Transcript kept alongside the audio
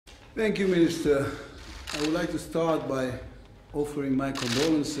Thank you, Minister. I would like to start by offering my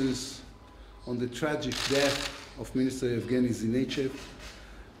condolences on the tragic death of Minister Evgeny Zinechev.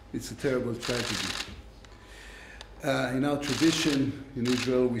 It's a terrible tragedy. In our tradition in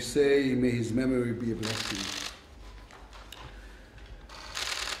Israel, we say, may his memory be a blessing.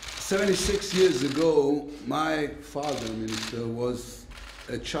 76 years ago, my father, Minister, was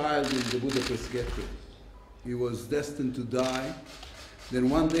a child in the Budapest ghetto. He was destined to die. Then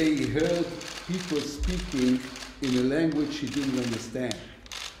one day he heard people speaking in a language he didn't understand.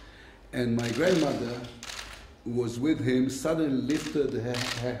 And my grandmother, who was with him, suddenly lifted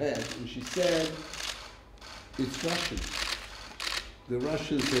her head and she said, "It's Russian. The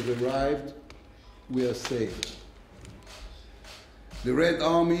Russians have arrived. We are saved." The Red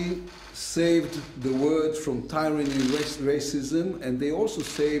Army saved the world from tyranny and racism, and they also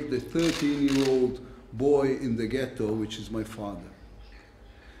saved the 13-year-old boy in the ghetto, which is my father.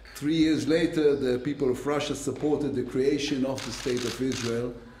 3 years later, the people of Russia supported the creation of the State of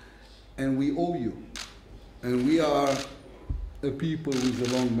Israel, and we owe you. And we are a people with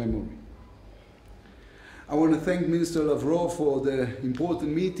a long memory. I want to thank Minister Lavrov for the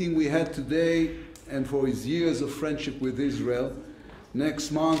important meeting we had today and for his years of friendship with Israel.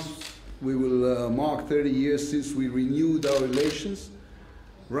 Next month, we will mark 30 years since we renewed our relations.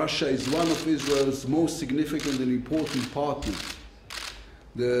 Russia is one of Israel's most significant and important partners.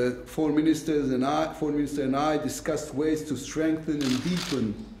 The foreign minister and I discussed ways to strengthen and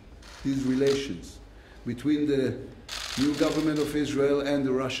deepen these relations between the new government of Israel and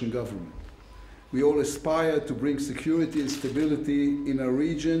the Russian government. We all aspire to bring security and stability in our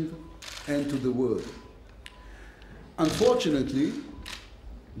region and to the world. Unfortunately,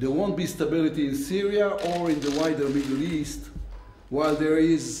 there won't be stability in Syria or in the wider Middle East while there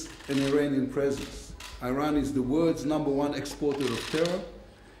is an Iranian presence. Iran is the world's #1 exporter of terror.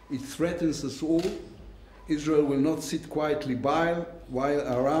 It threatens us all. Israel will not sit quietly by while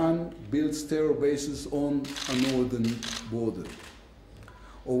Iran builds terror bases on a northern border,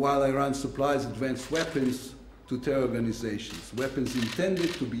 or while Iran supplies advanced weapons to terror organizations, weapons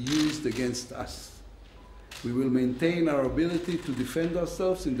intended to be used against us. We will maintain our ability to defend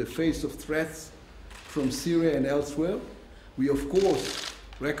ourselves in the face of threats from Syria and elsewhere. We, of course,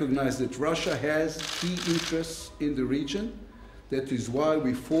 recognize that Russia has key interests in the region. That is why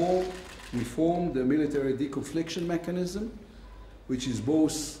we formed the military deconfliction mechanism, which is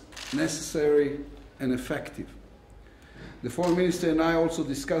both necessary and effective. The foreign minister and I also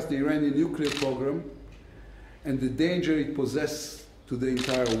discussed the Iranian nuclear program and the danger it poses to the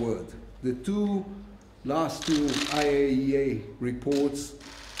entire world. The last two IAEA reports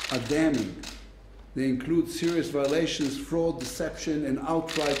are damning. They include serious violations, fraud, deception, and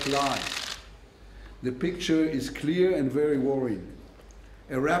outright lies. The picture is clear and very worrying.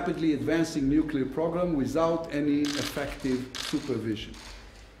 A rapidly advancing nuclear program without any effective supervision.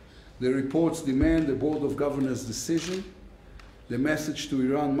 The reports demand a Board of Governors decision. The message to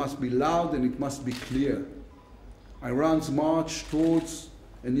Iran must be loud and it must be clear. Iran's march towards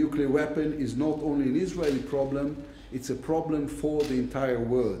a nuclear weapon is not only an Israeli problem, it's a problem for the entire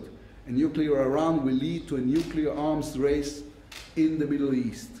world. A nuclear Iran will lead to a nuclear arms race in the Middle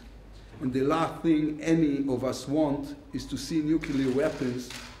East. And the last thing any of us want is to see nuclear weapons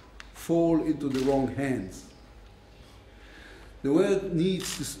fall into the wrong hands. The world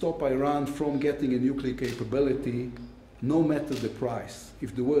needs to stop Iran from getting a nuclear capability, no matter the price.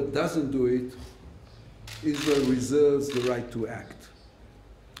 If the world doesn't do it, Israel reserves the right to act.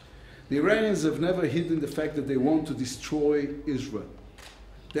 The Iranians have never hidden the fact that they want to destroy Israel.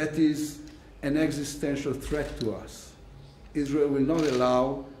 That is an existential threat to us. Israel will not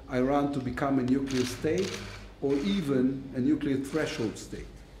allow Iran to become a nuclear state or even a nuclear threshold state.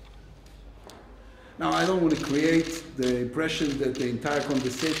 Now, I don't want to create the impression that the entire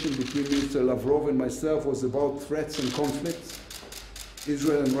conversation between Minister Lavrov and myself was about threats and conflicts.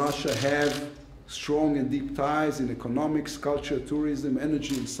 Israel and Russia have strong and deep ties in economics, culture, tourism,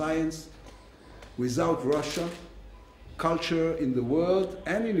 energy, and science. Without Russia, culture in the world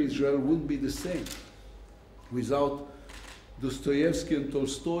and in Israel wouldn't be the same. Without Dostoevsky and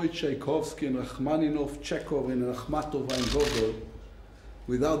Tolstoy, Tchaikovsky and Rachmaninoff, Chekhov and Akhmatova and Gogol,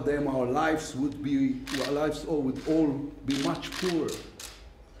 without them our lives would all be much poorer.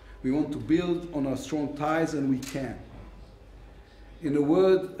 We want to build on our strong ties, and we can. In a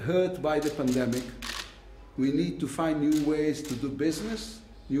world hurt by the pandemic, we need to find new ways to do business,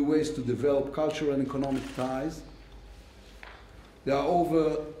 new ways to develop cultural and economic ties. There are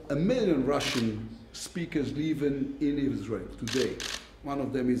over 1 million Russian speakers living in Israel today. One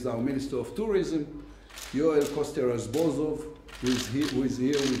of them is our Minister of Tourism, Yoel Koster-Razbozov, who is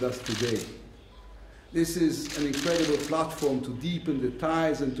here with us today. This is an incredible platform to deepen the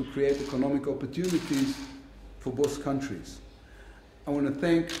ties and to create economic opportunities for both countries. I want to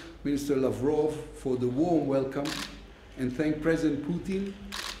thank Minister Lavrov for the warm welcome and thank President Putin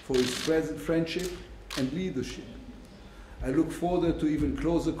for his friendship and leadership. I look forward to even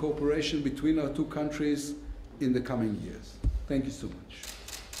closer cooperation between our two countries in the coming years. Thank you so much.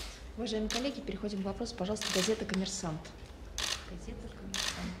 Уважаемые коллеги, переходим к вопросу, пожалуйста, газета «Коммерсант».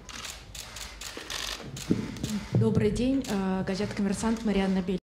 Добрый день, газета «Коммерсант», Марианна Бель.